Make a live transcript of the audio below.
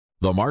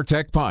The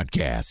Martech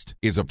Podcast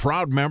is a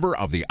proud member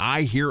of the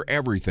I Hear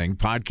Everything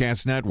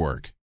Podcast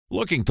Network.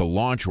 Looking to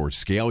launch or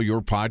scale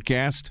your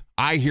podcast?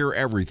 I Hear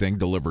Everything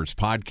delivers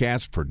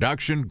podcast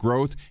production,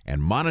 growth,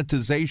 and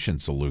monetization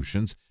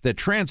solutions that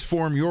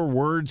transform your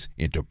words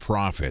into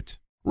profit.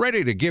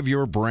 Ready to give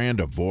your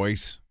brand a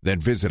voice? Then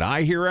visit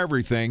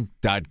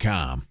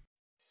iheareverything.com.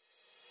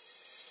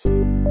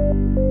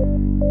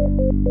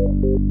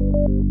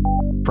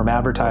 From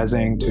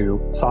advertising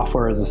to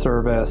software as a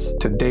service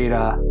to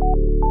data.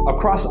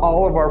 Across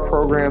all of our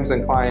programs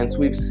and clients,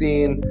 we've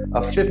seen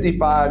a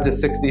 55 to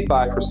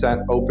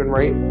 65% open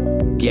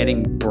rate.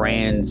 Getting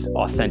brands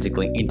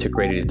authentically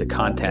integrated into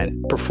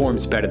content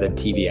performs better than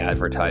TV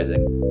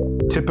advertising.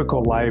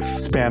 Typical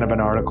lifespan of an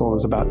article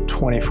is about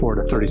 24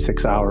 to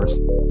 36 hours.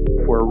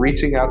 If we're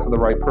reaching out to the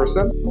right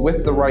person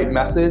with the right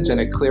message and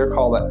a clear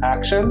call to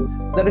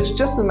action, then it's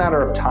just a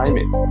matter of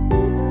timing.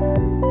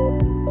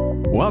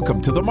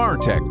 Welcome to the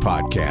Martech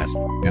Podcast,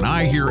 an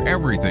I Hear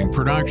Everything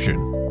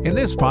production. In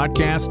this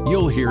podcast,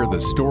 you'll hear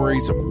the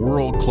stories of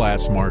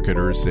world-class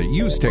marketers that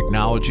use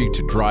technology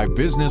to drive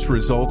business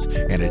results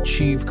and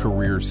achieve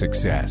career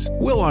success.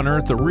 We'll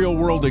unearth the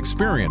real-world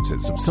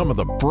experiences of some of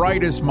the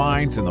brightest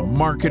minds in the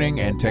marketing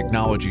and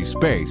technology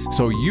space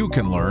so you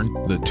can learn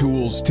the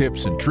tools,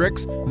 tips, and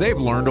tricks they've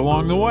learned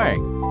along the way.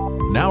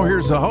 Now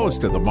here's the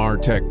host of the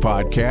Martech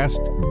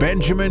Podcast,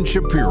 Benjamin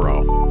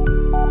Shapiro.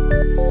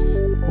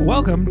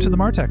 Welcome to the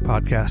Martech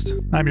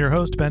Podcast. I'm your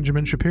host,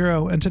 Benjamin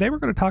Shapiro, and today we're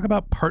going to talk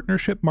about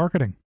partnership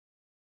marketing.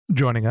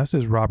 Joining us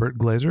is Robert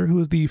Glazer, who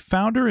is the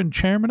founder and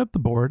chairman of the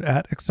board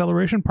at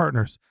Acceleration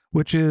Partners,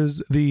 which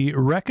is the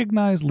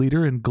recognized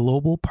leader in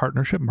global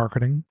partnership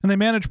marketing. And they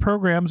manage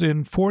programs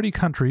in 40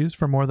 countries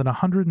for more than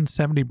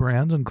 170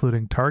 brands,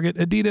 including Target,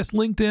 Adidas,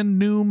 LinkedIn,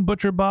 Noom,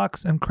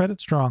 ButcherBox, and Credit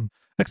Strong.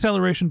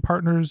 Acceleration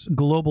Partners'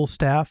 global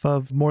staff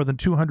of more than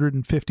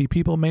 250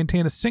 people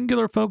maintain a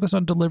singular focus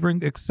on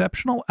delivering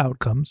exceptional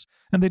outcomes,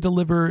 and they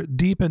deliver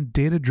deep and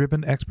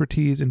data-driven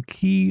expertise in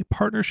key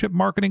partnership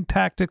marketing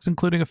tactics,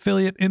 including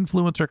affiliate,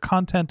 influencer,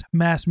 content,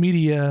 mass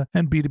media,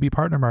 and B2B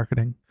partner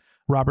marketing.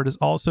 Robert is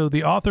also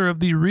the author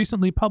of the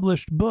recently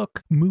published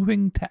book,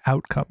 Moving to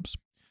Outcomes.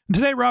 And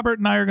today, Robert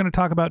and I are going to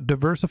talk about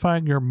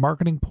diversifying your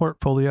marketing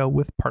portfolio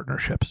with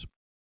partnerships.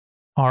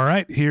 All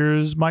right,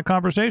 here's my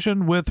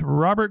conversation with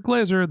Robert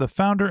Glazer, the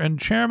founder and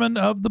chairman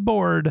of the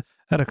board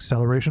at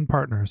Acceleration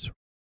Partners.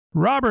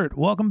 Robert,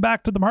 welcome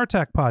back to the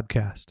Martech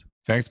Podcast.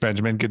 Thanks,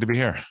 Benjamin. Good to be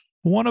here.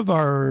 One of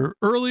our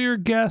earlier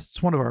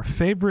guests, one of our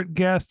favorite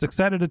guests,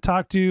 excited to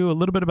talk to you a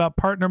little bit about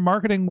partner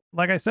marketing.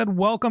 Like I said,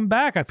 welcome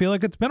back. I feel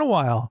like it's been a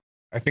while.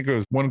 I think it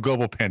was one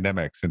global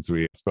pandemic since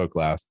we spoke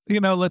last.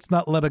 Let's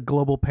not let a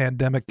global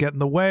pandemic get in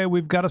the way.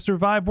 We've got to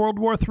survive World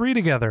War III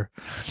together.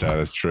 That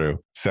is true,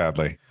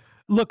 sadly.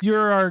 Look,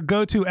 you're our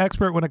go-to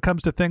expert when it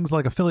comes to things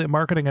like affiliate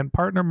marketing and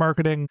partner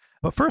marketing.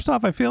 But first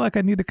off, I feel like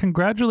I need to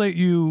congratulate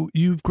you.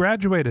 You've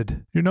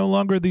graduated. You're no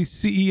longer the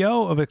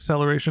CEO of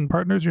Acceleration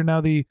Partners. You're now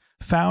the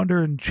founder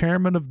and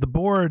chairman of the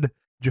board.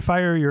 Did you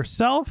fire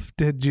yourself?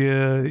 Did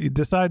you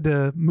decide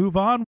to move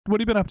on? What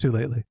have you been up to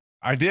lately?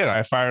 I did.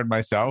 I fired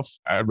myself.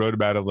 I wrote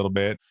about it a little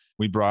bit.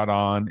 We brought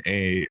on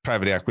a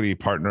private equity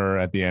partner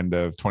at the end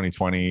of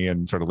 2020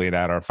 and sort of laid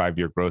out our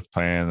 5-year growth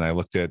plan. And I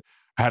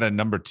had a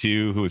number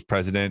two who was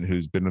president,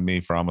 who's been with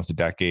me for almost a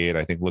decade.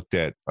 I think looked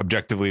at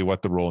objectively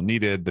what the role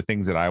needed, the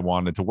things that I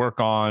wanted to work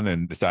on,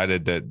 and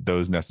decided that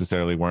those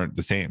necessarily weren't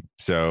the same.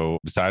 So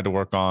decided to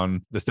work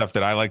on the stuff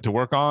that I like to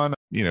work on,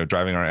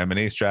 driving our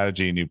M&A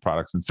strategy, new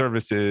products and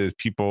services,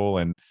 people,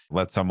 and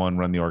let someone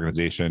run the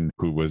organization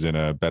who was in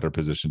a better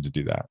position to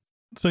do that.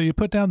 So you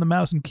put down the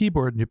mouse and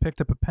keyboard and you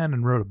picked up a pen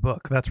and wrote a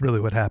book. That's really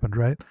what happened,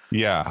 right?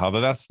 Yeah, although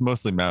that's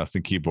mostly mouse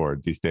and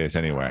keyboard these days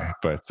anyway,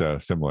 but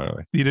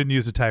similarly. You didn't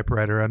use a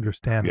typewriter,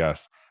 understand?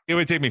 Yes. It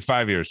would take me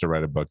 5 years to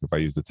write a book if I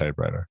used a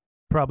typewriter.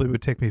 Probably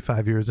would take me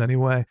 5 years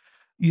anyway.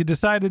 You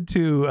decided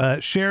to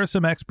share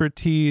some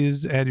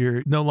expertise, and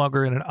you're no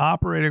longer in an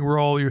operating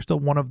role. You're still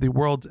one of the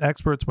world's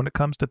experts when it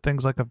comes to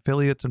things like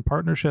affiliates and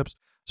partnerships.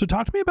 So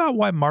talk to me about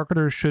why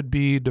marketers should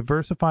be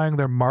diversifying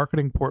their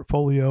marketing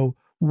portfolio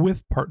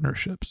with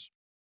partnerships.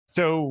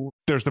 So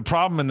there's the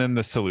problem and then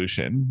the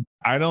solution.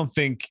 I don't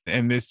think,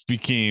 and this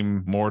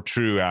became more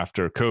true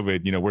after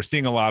COVID, we're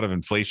seeing a lot of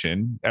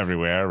inflation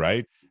everywhere,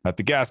 right? At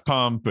the gas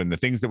pump and the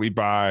things that we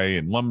buy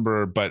and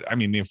lumber. But I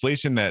mean, the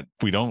inflation that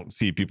we don't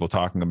see people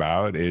talking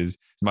about is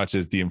as much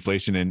as the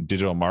inflation in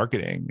digital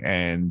marketing.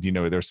 And,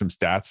 there's some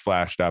stats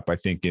flashed up, I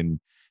think, in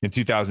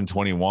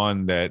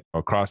 2021 that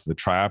across the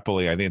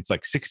triopoly, I think it's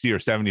like 60 or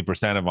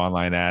 70% of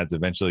online ads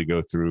eventually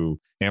go through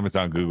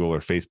Amazon, Google, or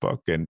Facebook.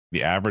 And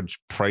the average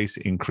price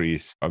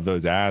increase of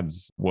those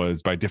ads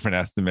was, by different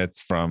estimates,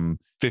 from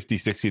 50,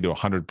 60 to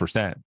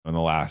 100% in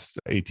the last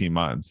 18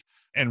 months.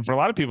 And for a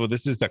lot of people,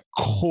 this is the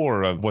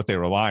core of what they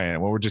rely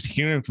on. What we're just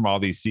hearing from all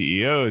these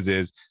CEOs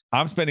is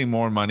I'm spending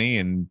more money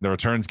and the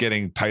return's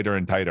getting tighter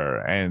and tighter.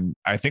 And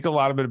I think a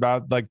lot of it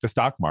about like the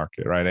stock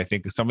market, right? I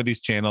think some of these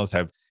channels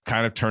have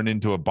kind of turned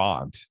into a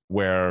bond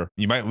where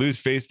you might lose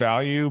face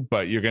value,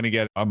 but you're going to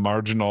get a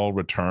marginal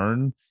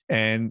return.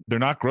 And they're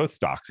not growth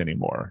stocks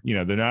anymore. You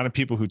know, they're not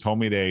people who told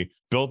me they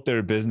built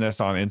their business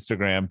on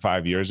Instagram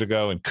 5 years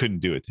ago and couldn't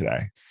do it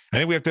today. I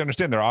think we have to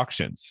understand they're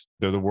auctions.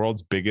 They're the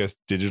world's biggest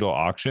digital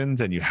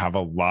auctions, and you have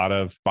a lot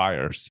of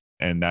buyers,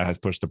 and that has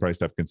pushed the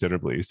price up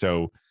considerably.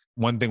 So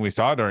one thing we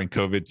saw during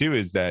COVID too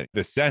is that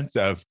the sense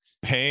of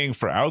paying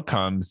for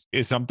outcomes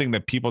is something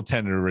that people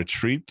tend to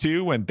retreat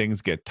to when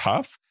things get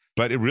tough.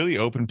 But it really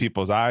opened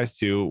people's eyes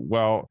to,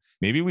 well,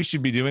 maybe we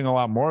should be doing a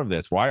lot more of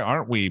this. Why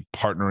aren't we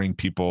partnering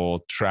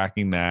people,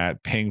 tracking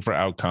that, paying for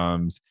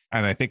outcomes?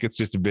 And I think it's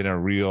just been a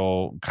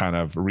real kind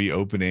of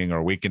reopening or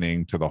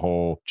awakening to the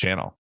whole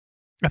channel.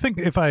 I think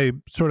if I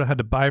sort of had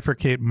to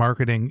bifurcate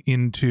marketing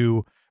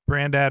into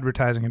brand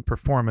advertising and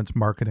performance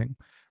marketing,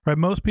 right?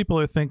 Most people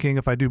are thinking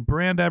if I do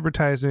brand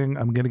advertising,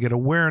 I'm going to get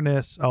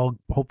awareness. I'll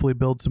hopefully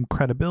build some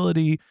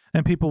credibility,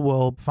 and people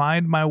will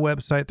find my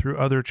website through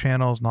other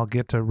channels, and I'll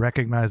get to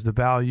recognize the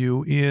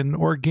value in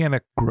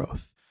organic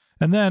growth.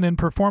 And then in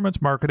performance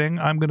marketing,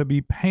 I'm going to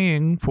be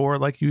paying for,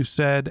 like you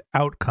said,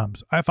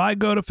 outcomes. If I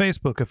go to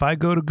Facebook, if I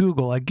go to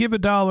Google, I give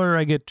 $1,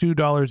 I get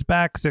 $2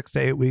 back 6 to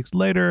 8 weeks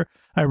later.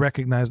 I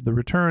recognize the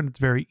return. It's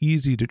very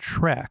easy to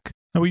track.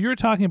 Now, what you're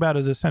talking about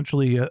is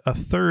essentially a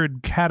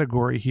third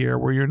category here,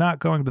 where you're not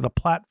going to the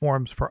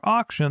platforms for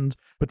auctions,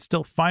 but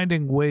still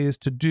finding ways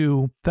to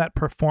do that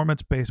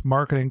performance-based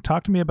marketing.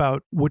 Talk to me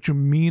about what you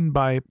mean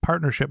by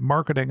partnership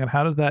marketing, and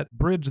how does that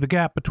bridge the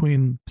gap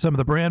between some of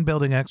the brand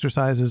building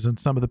exercises and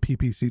some of the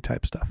PPC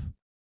type stuff?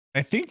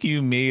 I think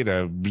you made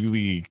a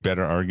really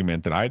better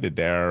argument than I did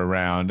there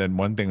around, and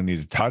one thing we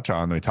need to touch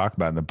on when we talk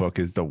about in the book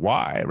is the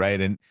why, right?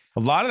 And a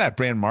lot of that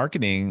brand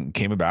marketing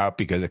came about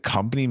because a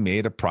company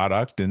made a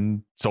product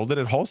and sold it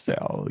at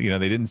wholesale. You know,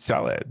 they didn't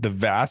sell it. The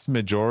vast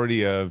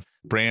majority of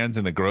brands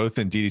and the growth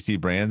in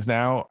DTC brands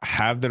now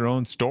have their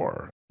own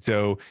store.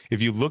 So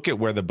if you look at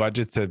where the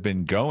budgets have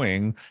been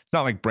going, it's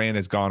not like brand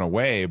has gone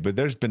away, but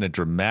there's been a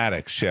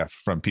dramatic shift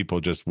from people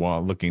just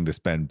looking to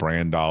spend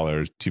brand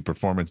dollars to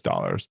performance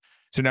dollars.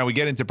 So now we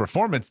get into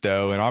performance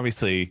though. And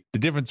obviously the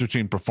difference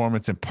between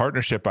performance and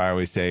partnership, I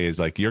always say, is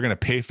like, you're going to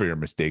pay for your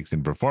mistakes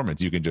in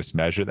performance. You can just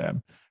measure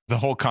them. The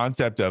whole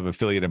concept of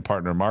affiliate and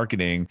partner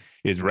marketing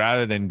is,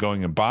 rather than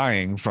going and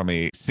buying from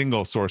a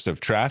single source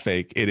of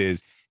traffic, it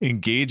is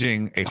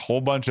engaging a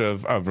whole bunch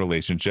of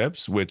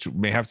relationships, which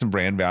may have some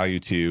brand value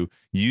to,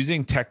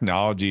 using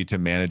technology to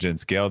manage and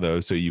scale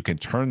those so you can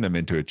turn them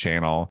into a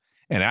channel,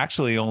 and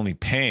actually only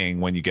paying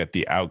when you get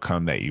the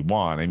outcome that you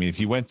want. I mean, if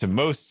you went to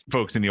most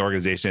folks in the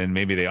organization,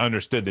 maybe they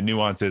understood the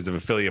nuances of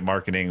affiliate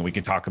marketing, and we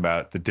can talk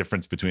about the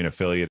difference between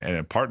affiliate and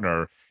a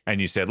partner. And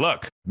you said,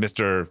 look,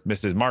 Mr.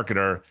 Mrs.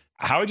 Marketer,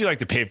 how would you like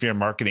to pay for your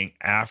marketing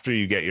after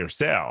you get your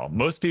sale?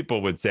 Most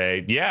people would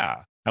say,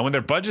 yeah. And when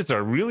their budgets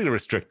are really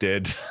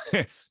restricted,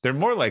 they're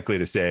more likely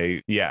to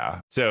say,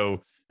 yeah.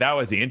 So that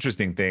was the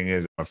interesting thing,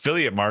 is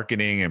affiliate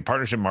marketing and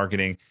partnership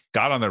marketing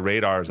got on the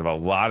radars of a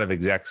lot of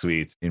exec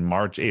suites in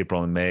March,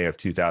 April, and May of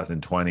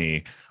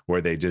 2020,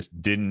 where they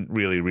just didn't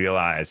really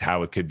realize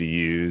how it could be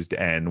used.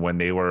 And when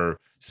they were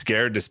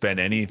scared to spend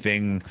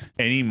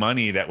any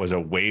money that was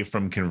away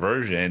from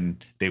conversion,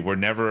 they were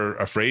never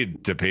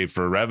afraid to pay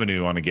for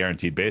revenue on a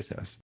guaranteed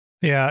basis.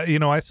 Yeah,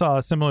 I saw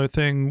a similar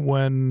thing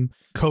when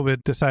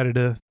COVID decided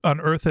to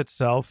unearth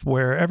itself,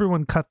 where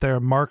everyone cut their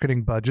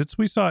marketing budgets.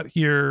 We saw it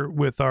here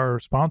with our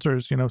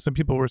sponsors. Some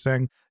people were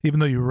saying, even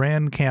though you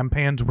ran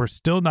campaigns, we're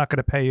still not going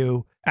to pay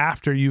you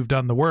after you've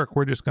done the work.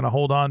 We're just going to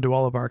hold on to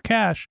all of our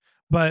cash.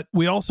 But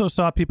we also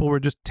saw people were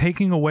just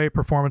taking away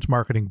performance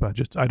marketing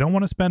budgets. I don't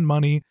want to spend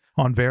money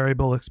on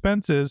variable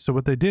expenses. So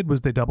what they did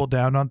was they doubled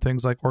down on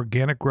things like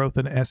organic growth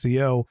and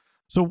SEO.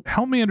 So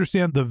help me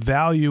understand the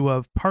value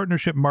of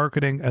partnership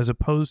marketing as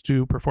opposed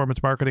to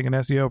performance marketing and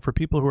SEO for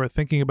people who are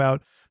thinking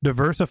about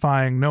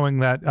diversifying, knowing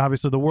that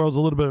obviously the world's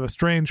a little bit of a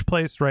strange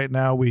place right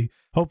now. We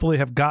hopefully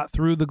have got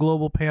through the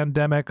global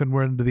pandemic and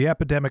we're into the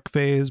epidemic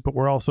phase, but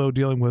we're also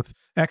dealing with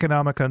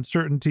economic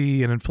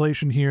uncertainty and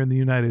inflation here in the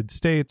United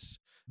States.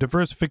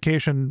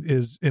 Diversification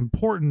is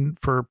important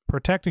for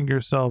protecting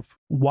yourself.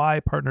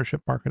 Why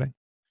partnership marketing?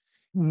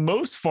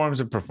 Most forms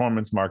of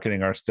performance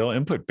marketing are still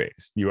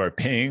input-based. You are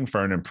paying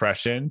for an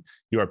impression,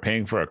 you are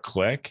paying for a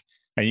click,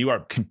 and you are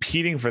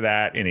competing for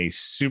that in a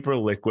super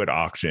liquid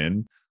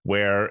auction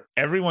where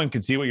everyone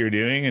can see what you're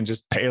doing and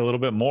just pay a little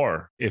bit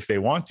more if they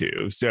want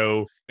to.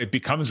 So it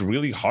becomes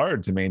really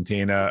hard to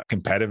maintain a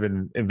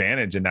competitive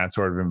advantage in that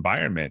sort of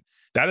environment.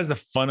 That is the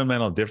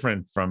fundamental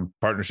difference from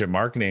partnership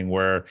marketing,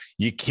 where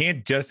you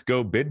can't just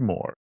go bid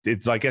more.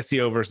 It's like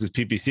SEO versus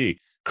PPC.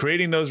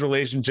 Creating those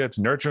relationships,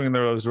 nurturing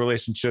those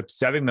relationships,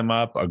 setting them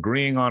up,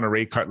 agreeing on a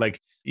rate card.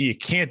 Like, you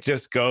can't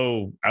just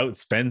go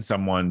outspend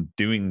someone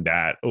doing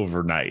that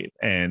overnight.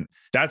 And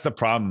that's the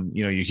problem.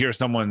 You hear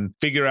someone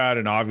figure out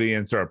an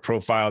audience or a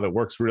profile that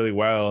works really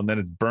well, and then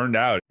it's burned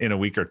out in a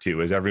week or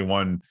two as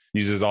everyone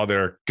uses all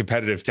their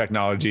competitive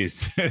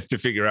technologies to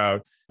figure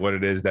out what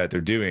it is that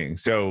they're doing.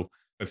 So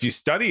if you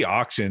study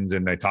auctions,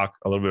 and I talk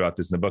a little bit about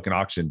this in the book, in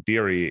Auction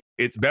Theory,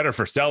 it's better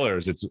for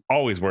sellers. It's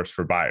always worse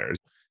for buyers.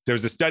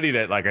 There's a study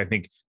that I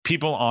think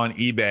people on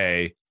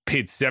eBay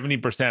paid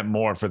 70%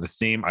 more for the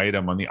same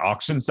item on the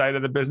auction side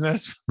of the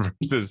business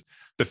versus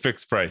the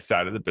fixed price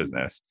side of the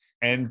business.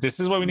 And this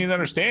is what we need to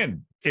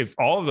understand. If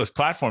all of those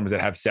platforms that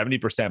have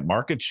 70%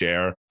 market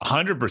share,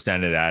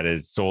 100% of that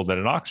is sold at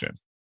an auction.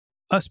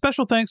 A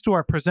special thanks to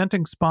our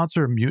presenting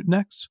sponsor,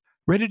 Mutinex.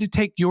 Ready to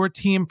take your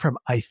team from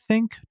I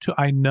think to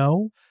I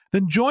know?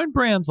 Then join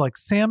brands like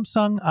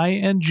Samsung,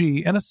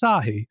 ING, and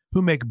Asahi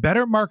who make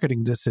better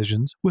marketing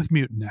decisions with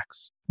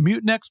Mutinex.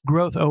 Mutinex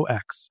Growth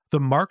OX, the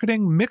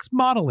marketing mix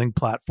modeling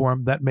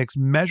platform that makes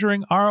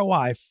measuring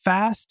ROI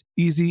fast,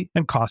 easy,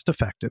 and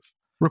cost-effective.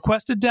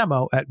 Request a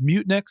demo at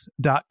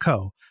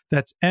mutinex.co.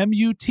 That's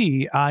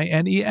MUTINEX.co.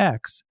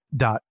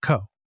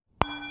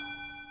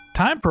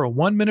 Time for a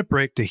 1-minute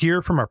break to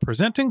hear from our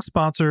presenting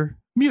sponsor,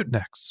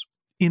 Mutinex.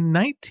 In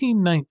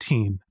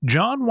 1919,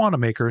 John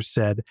Wanamaker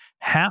said,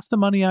 "Half the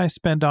money I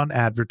spend on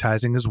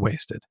advertising is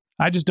wasted.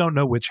 I just don't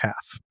know which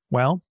half."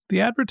 Well,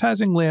 the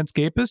advertising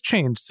landscape has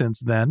changed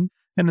since then,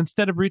 and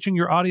instead of reaching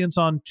your audience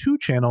on 2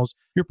 channels,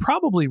 you're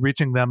probably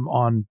reaching them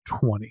on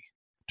 20.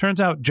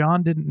 Turns out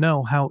John didn't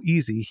know how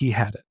easy he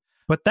had it.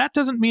 But that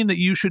doesn't mean that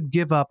you should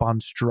give up on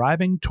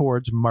striving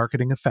towards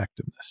marketing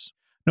effectiveness.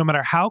 No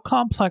matter how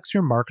complex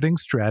your marketing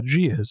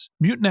strategy is,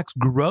 Mutinex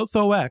Growth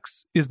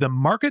OX is the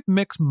market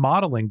mix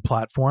modeling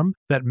platform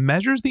that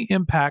measures the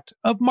impact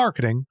of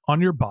marketing on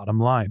your bottom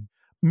line.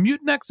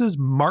 Mutinex's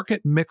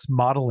market mix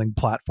modeling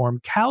platform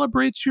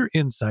calibrates your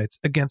insights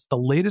against the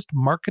latest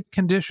market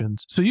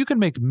conditions so you can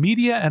make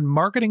media and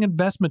marketing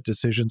investment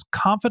decisions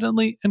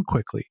confidently and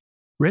quickly.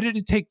 Ready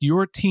to take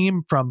your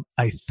team from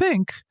I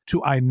think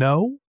to I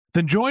know?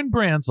 Then join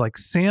brands like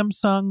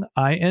Samsung,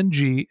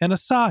 ING, and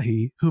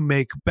Asahi who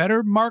make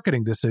better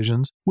marketing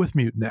decisions with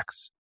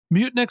Mutinex.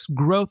 Mutinex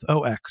Growth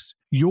OX.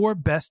 Your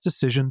best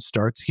decision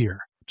starts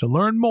here. To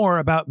learn more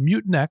about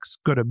Mutinex,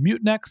 go to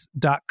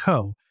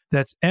mutinex.co.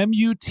 That's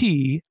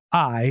MUTINEX.co.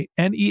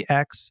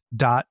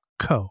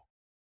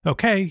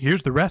 Okay,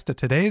 here's the rest of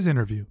today's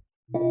interview.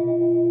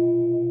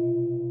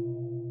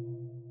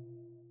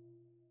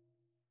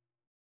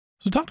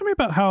 So talk to me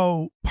about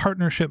how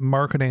partnership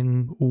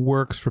marketing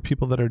works for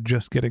people that are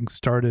just getting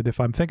started. If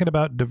I'm thinking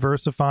about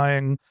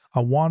diversifying,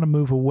 I want to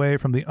move away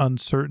from the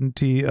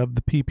uncertainty of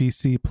the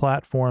PPC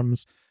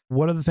platforms.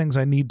 What are the things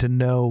I need to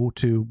know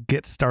to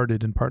get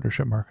started in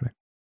partnership marketing?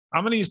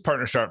 I'm going to use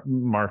partnership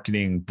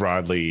marketing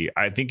broadly.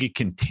 I think it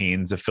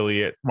contains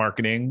affiliate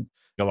marketing.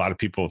 A lot of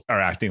people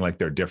are acting like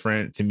they're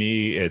different. To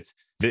me, it's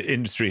the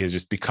industry has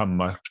just become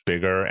much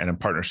bigger, and in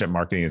partnership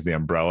marketing is the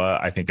umbrella.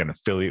 I think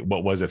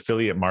what was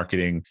affiliate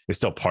marketing is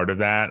still part of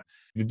that.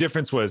 The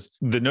difference was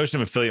the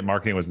notion of affiliate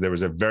marketing was there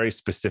was a very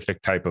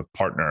specific type of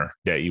partner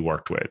that you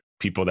worked with,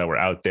 people that were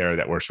out there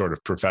that were sort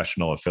of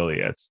professional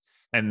affiliates.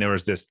 And there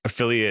was this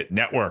affiliate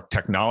network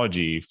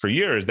technology for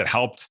years that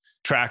helped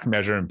track,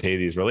 measure, and pay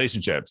these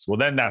relationships. Well,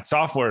 then that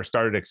software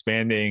started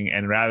expanding.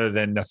 And rather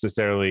than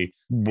necessarily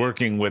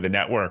working with a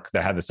network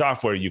that had the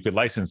software, you could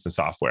license the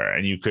software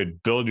and you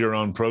could build your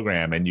own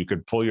program and you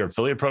could pull your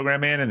affiliate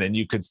program in, and then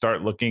you could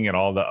start looking at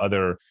all the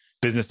other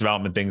business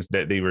development things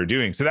that they were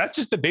doing. So that's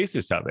just the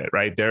basis of it,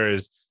 right? There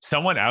is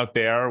someone out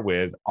there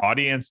with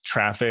audience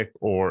traffic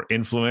or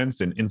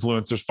influence, and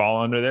influencers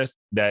fall under this,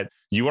 that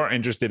you are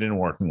interested in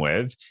working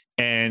with.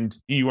 And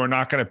you are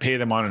not going to pay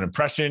them on an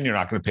impression. You're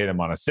not going to pay them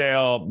on a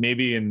sale.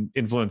 Maybe in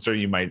influencer,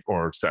 you might,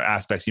 or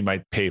aspects, you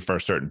might pay for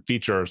a certain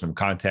feature or some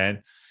content,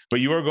 but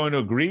you are going to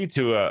agree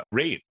to a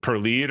rate per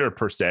lead or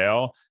per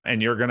sale.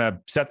 And you're going to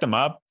set them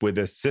up with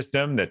a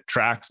system that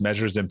tracks,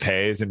 measures, and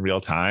pays in real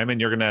time. And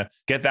you're going to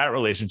get that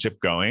relationship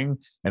going.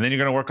 And then you're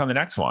going to work on the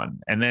next one.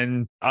 And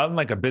then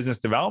unlike a business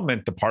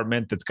development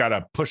department that's got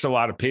to push a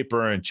lot of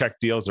paper and check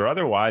deals or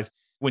otherwise,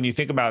 when you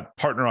think about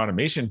partner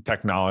automation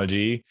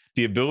technology,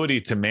 the ability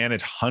to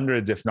manage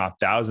hundreds, if not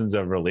thousands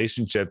of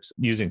relationships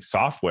using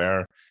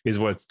software is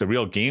what's the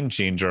real game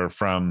changer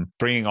from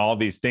bringing all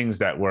these things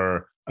that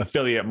were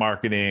affiliate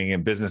marketing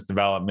and business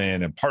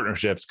development and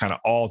partnerships kind of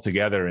all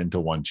together into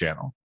one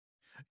channel.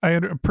 I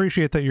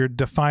appreciate that you're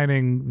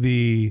defining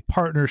the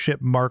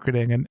partnership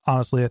marketing. And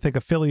honestly, I think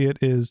affiliate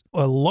is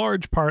a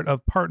large part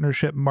of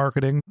partnership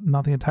marketing,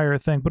 not the entire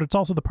thing, but it's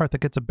also the part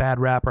that gets a bad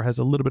rap or has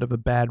a little bit of a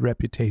bad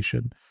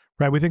reputation.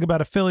 Right? We think about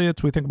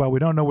affiliates, we think about we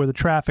don't know where the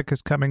traffic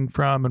is coming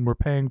from and we're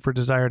paying for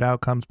desired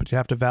outcomes, but you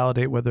have to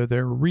validate whether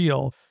they're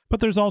real.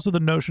 But there's also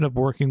the notion of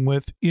working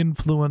with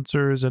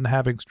influencers and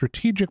having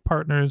strategic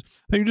partners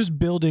that you're just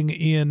building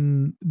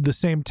in the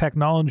same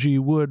technology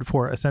you would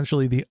for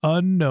essentially the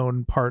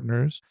unknown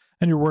partners.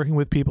 And you're working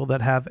with people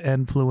that have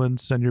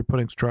influence and you're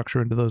putting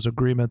structure into those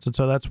agreements. And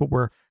so that's what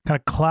we're kind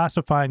of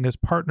classifying as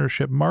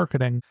partnership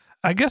marketing.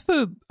 I guess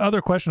the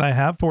other question I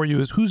have for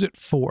you is who's it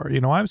for? You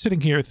know, I'm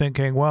sitting here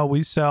thinking, well,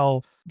 we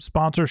sell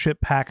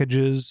sponsorship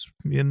packages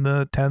in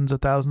the tens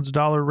of thousands of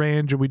dollar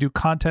range, and we do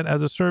content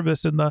as a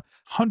service in the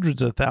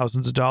hundreds of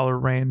thousands of dollar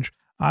range.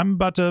 I'm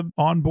about to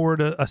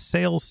onboard a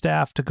sales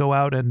staff to go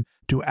out and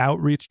do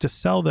outreach to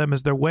sell them.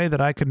 Is there a way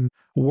that I can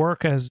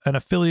work as an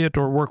affiliate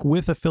or work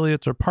with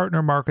affiliates or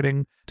partner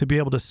marketing to be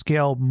able to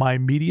scale my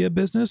media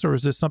business? Or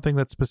is this something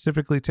that's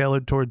specifically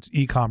tailored towards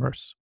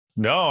e-commerce?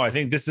 No, I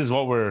think this is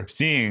what we're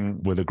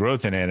seeing with the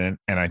growth in it.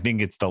 And I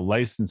think it's the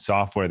licensed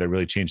software that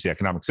really changed the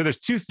economics. So there's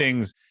two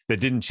things that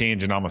didn't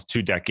change in almost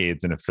 2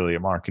 decades in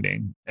affiliate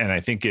marketing. And I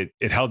think it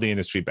held the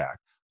industry back.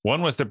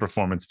 One was the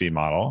performance fee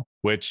model,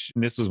 which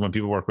this was when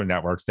people work with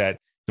networks, that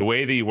the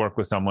way that you work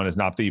with someone is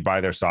not that you buy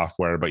their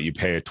software, but you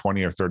pay a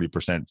 20 or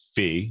 30%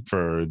 fee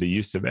for the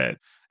use of it.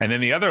 And then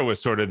the other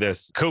was sort of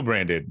this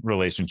co-branded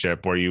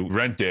relationship where you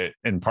rent it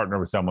and partner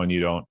with someone,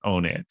 you don't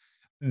own it.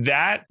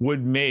 That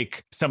would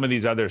make some of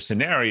these other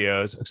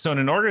scenarios. So in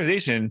an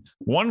organization,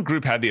 one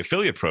group had the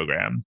affiliate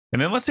program.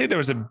 And then let's say there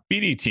was a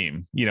BD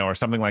team, or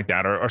something like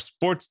that, or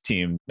sports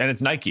team, and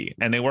it's Nike,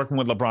 and they're working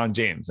with LeBron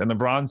James. And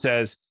LeBron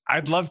says,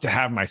 I'd love to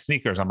have my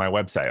sneakers on my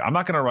website. I'm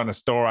not going to run a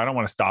store. I don't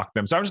want to stock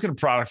them. So I'm just going to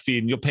product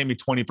feed and you'll pay me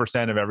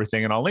 20% of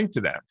everything and I'll link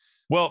to them.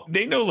 Well,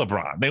 they know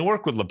LeBron. They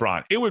work with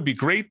LeBron. It would be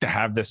great to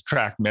have this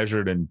tracked,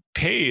 measured, and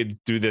paid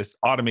through this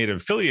automated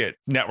affiliate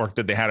network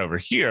that they had over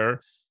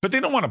here. But they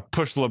don't want to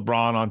push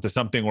LeBron onto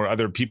something where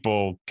other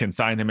people can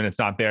sign him and it's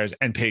not theirs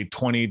and pay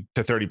 20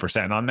 to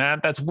 30% on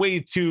that. That's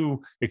way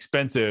too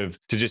expensive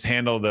to just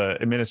handle the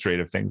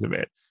administrative things of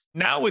it.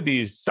 Now with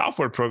these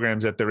software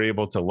programs that they're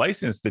able to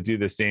license to do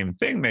the same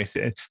thing, they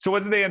say. So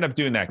what did they end up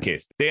doing in that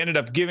case? They ended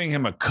up giving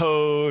him a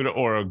code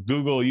or a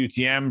Google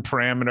UTM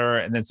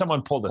parameter, and then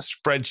someone pulled a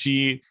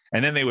spreadsheet,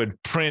 and then they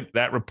would print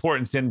that report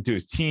and send it to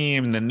his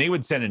team, and then they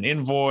would send an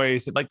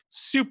invoice, like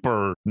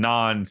super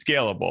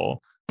non-scalable.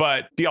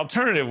 But the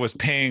alternative was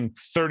paying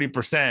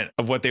 30%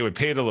 of what they would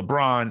pay to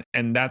LeBron.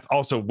 And that's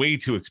also way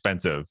too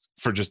expensive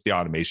for just the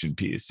automation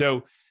piece.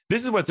 So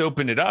this is what's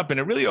opened it up. And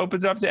it really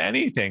opens it up to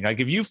anything.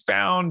 Like if you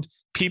found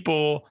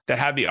people that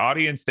had the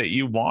audience that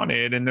you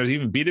wanted, and there's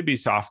even B2B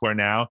software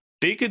now,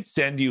 they could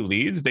send you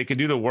leads. They could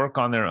do the work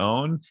on their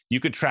own. You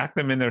could track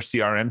them in their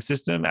CRM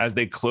system. As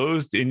they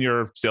closed in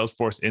your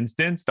Salesforce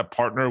instance, the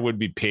partner would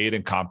be paid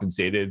and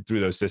compensated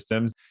through those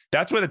systems.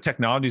 That's where the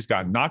technology's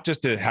gotten, not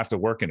just to have to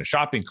work in a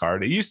shopping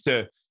cart. It used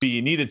to be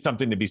you needed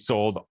something to be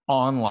sold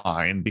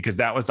online because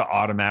that was the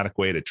automatic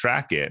way to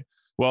track it.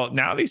 Well,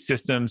 now these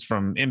systems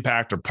from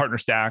Impact or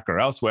PartnerStack or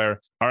elsewhere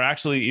are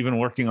actually even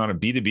working on a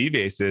B2B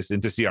basis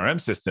into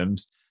CRM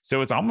systems.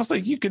 So it's almost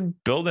like you can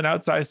build an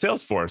outside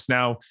Salesforce.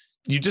 Now,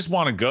 you just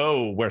want to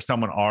go where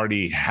someone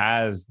already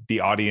has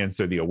the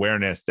audience or the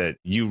awareness that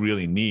you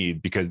really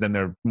need, because then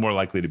they're more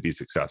likely to be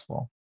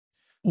successful.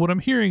 What I'm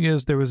hearing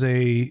is there was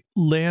a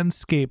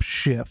landscape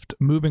shift,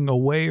 moving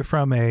away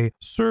from a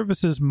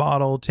services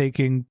model,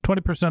 taking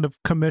 20% of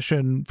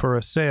commission for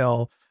a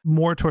sale,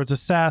 more towards a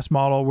SaaS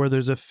model where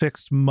there's a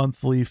fixed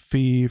monthly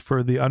fee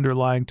for the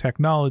underlying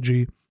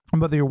technology.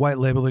 And whether you're white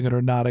labeling it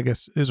or not, I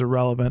guess, is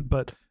irrelevant.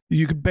 But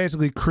you could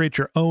basically create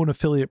your own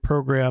affiliate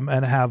program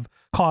and have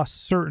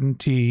cost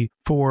certainty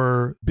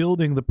for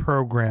building the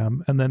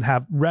program, and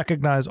then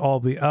recognize all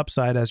the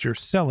upside as you're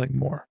selling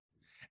more.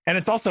 And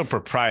it's also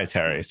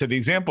proprietary. So the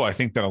example I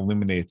think that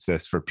illuminates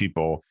this for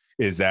people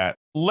is that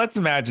let's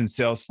imagine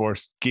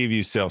Salesforce gave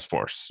you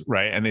Salesforce,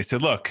 right? And they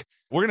said, look,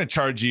 we're going to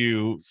charge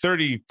you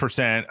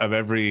 30% of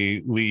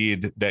every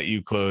lead that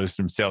you close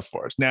from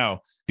Salesforce.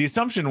 Now, the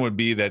assumption would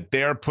be that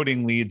they're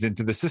putting leads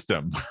into the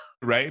system,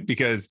 right?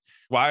 Because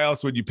why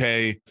else would you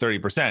pay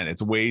 30%?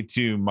 It's way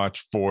too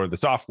much for the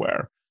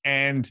software.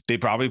 And they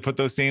probably put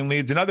those same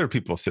leads in other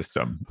people's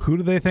system. Who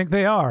do they think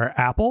they are?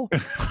 Apple?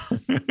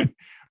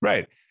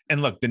 Right.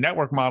 And look, the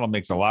network model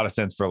makes a lot of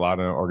sense for a lot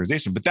of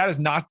organizations, but that is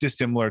not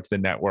dissimilar to the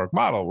network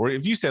model, where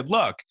if you said,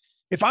 look,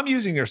 if I'm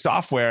using your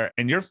software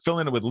and you're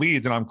filling it with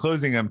leads and I'm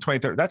closing them 20,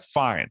 30, that's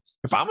fine.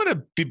 If I'm going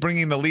to be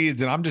bringing the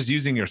leads and I'm just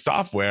using your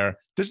software,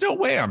 there's no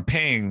way I'm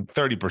paying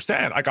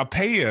 30%. Like I'll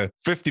pay you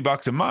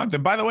 $50 a month.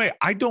 And by the way,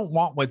 I don't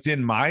want what's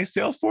in my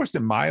Salesforce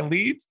and my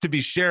leads to be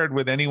shared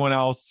with anyone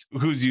else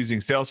who's using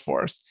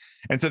Salesforce.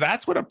 And so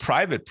that's what a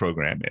private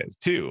program is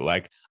too.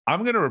 Like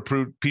I'm going to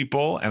recruit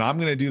people and I'm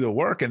going to do the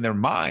work and they're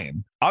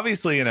mine.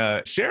 Obviously, in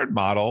a shared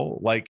model,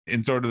 like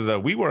in sort of the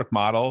WeWork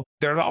model,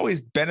 there are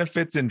always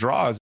benefits and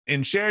draws.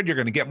 In shared, you're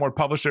going to get more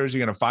publishers,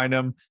 you're going to find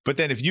them. But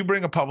then if you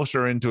bring a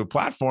publisher into a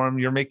platform,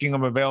 you're making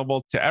them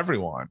available to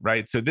everyone,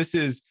 right? So this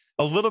is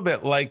a little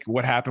bit like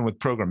what happened with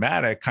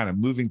programmatic, kind of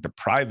moving to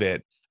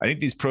private. I think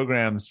these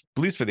programs,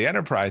 at least for the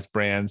enterprise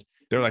brands,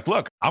 they're like,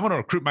 look, I want to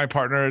recruit my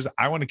partners.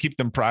 I want to keep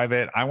them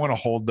private. I want to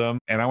hold them.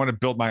 And I want to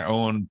build my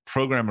own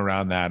program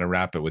around that and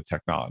wrap it with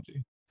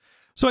technology.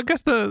 So I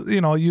guess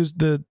I'll use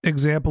the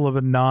example of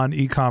a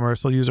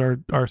non-e-commerce. I'll use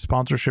our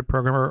sponsorship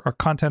program or our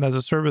content as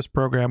a service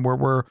program where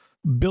we're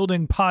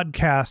building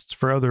podcasts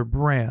for other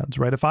brands,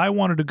 right? If I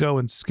wanted to go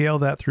and scale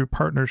that through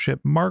partnership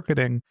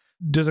marketing,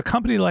 does a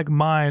company like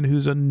mine,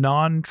 who's a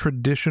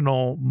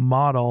non-traditional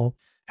model,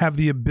 have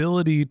the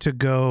ability to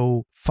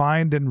go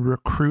find and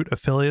recruit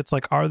affiliates?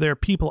 Like, are there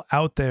people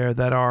out there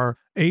that are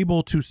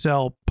able to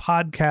sell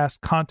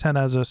podcast content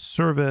as a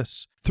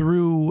service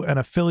through an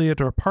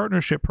affiliate or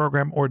partnership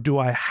program, or do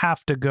I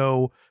have to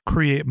go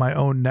create my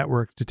own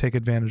network to take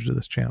advantage of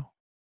this channel?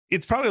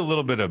 It's probably a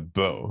little bit of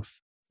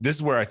both. This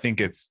is where I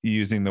think it's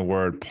using the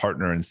word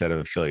partner instead of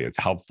affiliates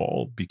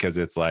helpful, because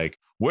it's like,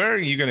 where are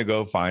you going to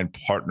go find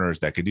partners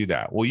that could do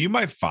that? Well, you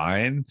might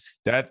find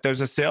that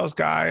there's a sales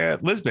guy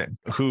at Lisbon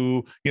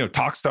who,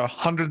 talks to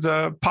hundreds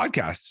of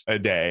podcasts a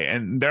day,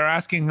 and they're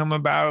asking him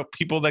about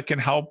people that can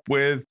help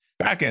with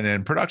backend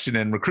and production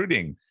and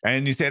recruiting.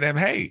 And you say to him,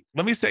 hey,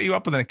 let me set you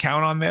up with an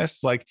account on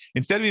this. Like,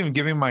 instead of even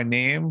giving my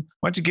name,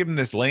 why don't you give him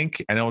this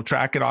link and it'll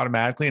track it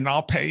automatically, and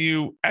I'll pay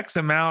you X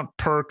amount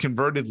per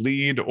converted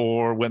lead,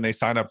 or when they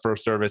sign up for a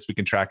service, we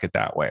can track it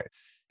that way.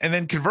 And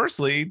then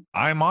conversely,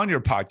 I'm on your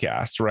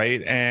podcast,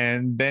 right?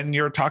 And then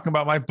you're talking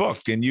about my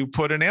book and you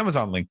put an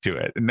Amazon link to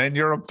it. And then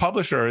you're a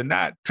publisher in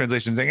that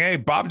translation saying, hey,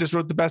 Bob just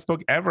wrote the best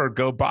book ever,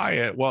 go buy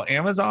it. Well,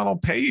 Amazon will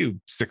pay you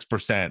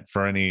 6%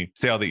 for any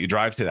sale that you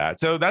drive to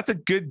that. So that's a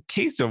good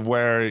case of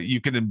where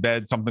you can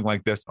embed something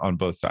like this on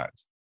both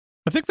sides.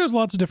 I think there's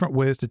lots of different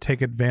ways to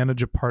take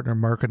advantage of partner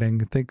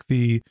marketing. I think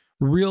the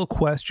real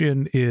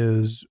question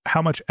is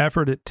how much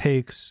effort it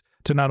takes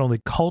to not only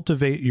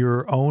cultivate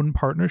your own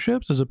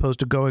partnerships as opposed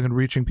to going and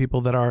reaching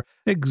people that are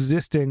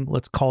existing,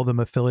 let's call them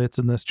affiliates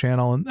in this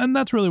channel. And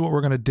that's really what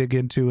we're going to dig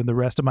into in the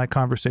rest of my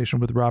conversation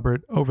with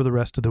Robert over the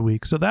rest of the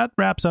week. So that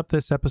wraps up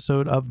this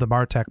episode of the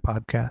Martech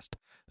Podcast.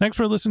 Thanks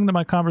for listening to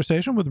my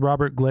conversation with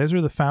Robert Glazer,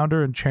 the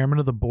founder and chairman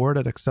of the board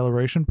at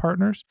Acceleration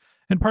Partners.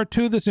 In part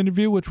 2 of this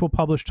interview, which we'll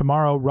publish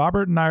tomorrow,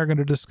 Robert and I are going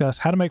to discuss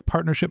how to make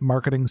partnership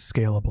marketing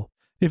scalable.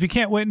 If you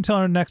can't wait until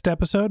our next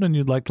episode and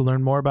you'd like to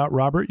learn more about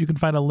Robert, you can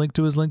find a link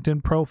to his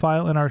LinkedIn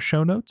profile in our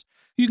show notes.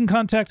 You can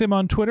contact him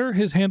on Twitter.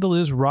 His handle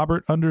is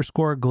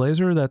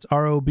Robert_Glazer. That's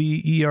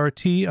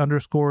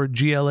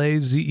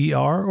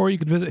ROBERT_GLAZER. Or you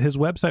can visit his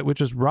website,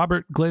 which is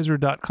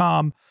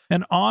robertglazer.com.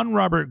 And on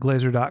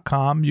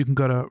robertglazer.com, you can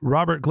go to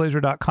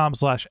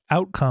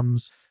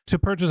robertglazer.com/outcomes to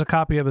purchase a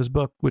copy of his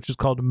book, which is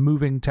called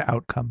Moving to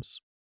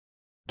Outcomes.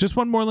 Just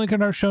one more link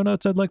in our show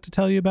notes I'd like to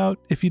tell you about.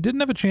 If you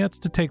didn't have a chance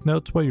to take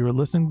notes while you were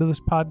listening to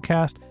this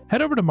podcast,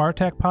 head over to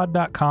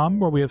martechpod.com,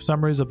 where we have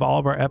summaries of all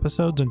of our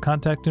episodes and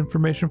contact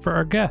information for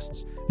our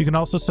guests. You can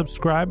also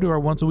subscribe to our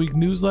once-a-week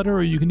newsletter,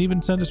 or you can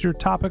even send us your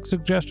topic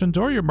suggestions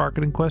or your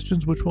marketing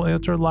questions, which we'll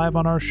answer live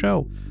on our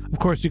show. Of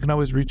course, you can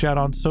always reach out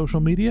on social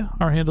media.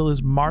 Our handle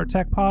is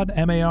MarTechPod,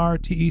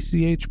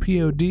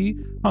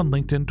 MarTechPod, on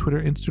LinkedIn, Twitter,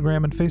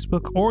 Instagram, and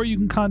Facebook, or you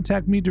can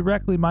contact me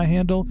directly. My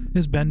handle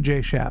is Ben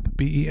J. Shap,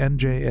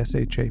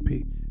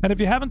 BenJShap. And if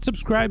you haven't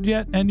subscribed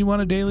yet and you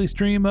want a daily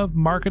stream of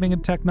marketing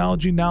and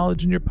technology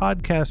knowledge in your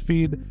podcast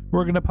feed,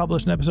 we're going to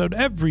publish an episode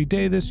every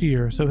day this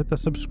year. So hit the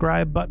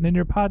subscribe button in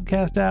your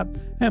podcast app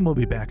and we'll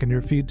be back in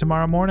your feed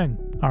tomorrow morning.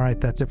 All right,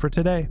 that's it for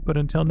today. But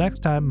until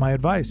next time, my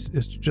advice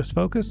is to just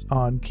focus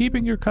on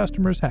keeping your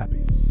customers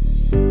happy.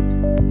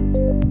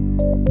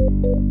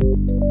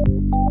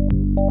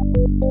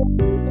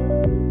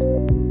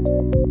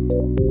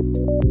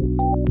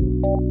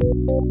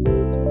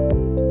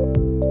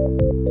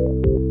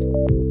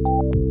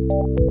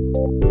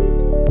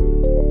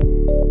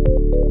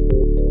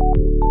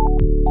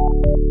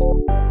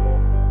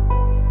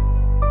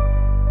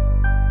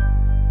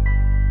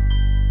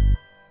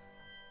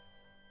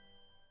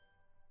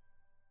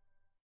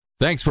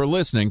 Thanks for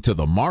listening to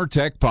the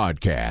Martech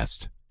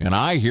Podcast, and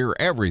I Hear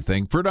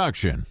Everything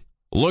production.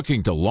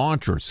 Looking to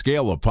launch or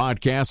scale a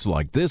podcast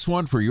like this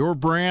one for your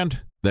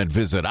brand? Then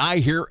visit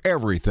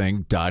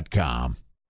iheareverything.com.